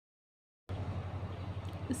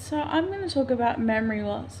So I'm going to talk about memory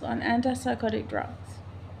loss on antipsychotic drugs.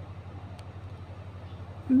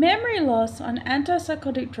 Memory loss on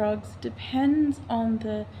antipsychotic drugs depends on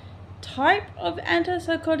the type of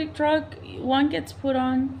antipsychotic drug one gets put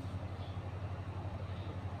on,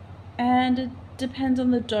 and it depends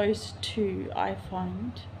on the dose too, I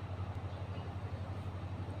find.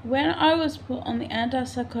 When I was put on the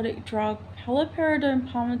antipsychotic drug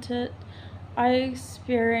paliperidone palmitate, I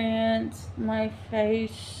experienced my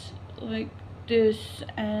face like this,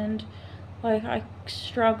 and like I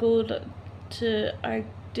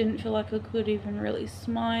didn't feel like I could even really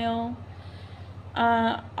smile.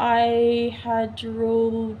 I had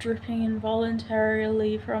drool dripping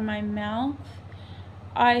involuntarily from my mouth.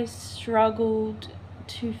 I struggled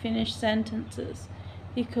to finish sentences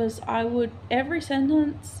because every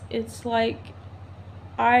sentence, it's like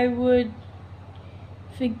I would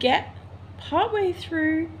forget partway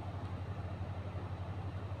through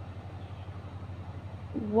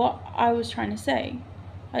what I was trying to say.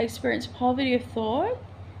 I experienced poverty of thought,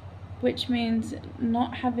 which means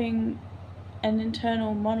not having an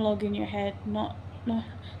internal monologue in your head, not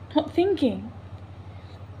thinking,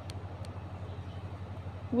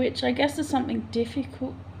 which I guess is something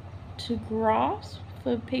difficult to grasp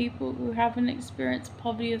for people who haven't experienced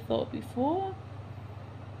poverty of thought before.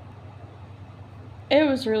 It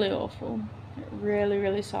was really awful. It really,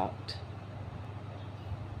 really sucked.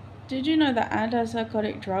 Did you know that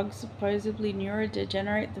antipsychotic drugs supposedly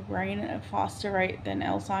neurodegenerate the brain at a faster rate than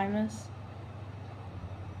Alzheimer's?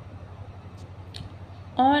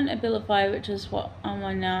 On Abilify, which is what I'm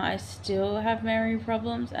on now, I still have memory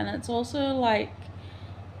problems, and it's also like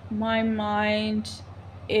my mind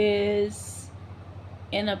is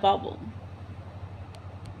in a bubble.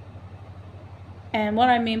 And what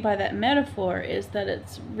I mean by that metaphor is that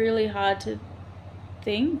it's really hard to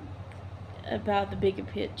think about the bigger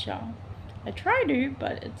picture. I try to,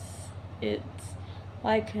 but it's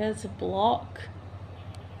like there's a block.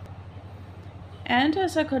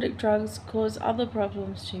 Antipsychotic drugs cause other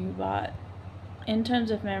problems too, but in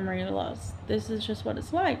terms of memory loss, this is just what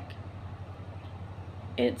it's like.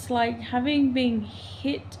 It's like having been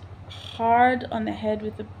hit hard on the head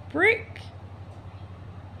with a brick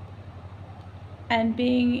and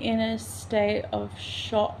being in a state of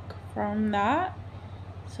shock from that,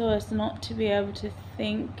 so as not to be able to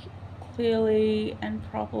think clearly and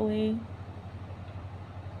properly.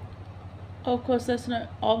 Of course, there's no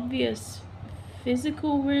obvious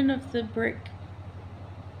physical wound of the brick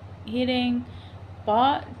hitting,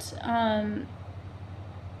 but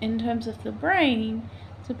in terms of the brain,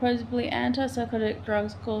 supposedly antipsychotic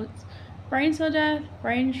drugs cause brain cell death,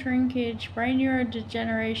 brain shrinkage, brain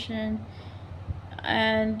neurodegeneration,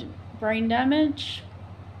 and brain damage.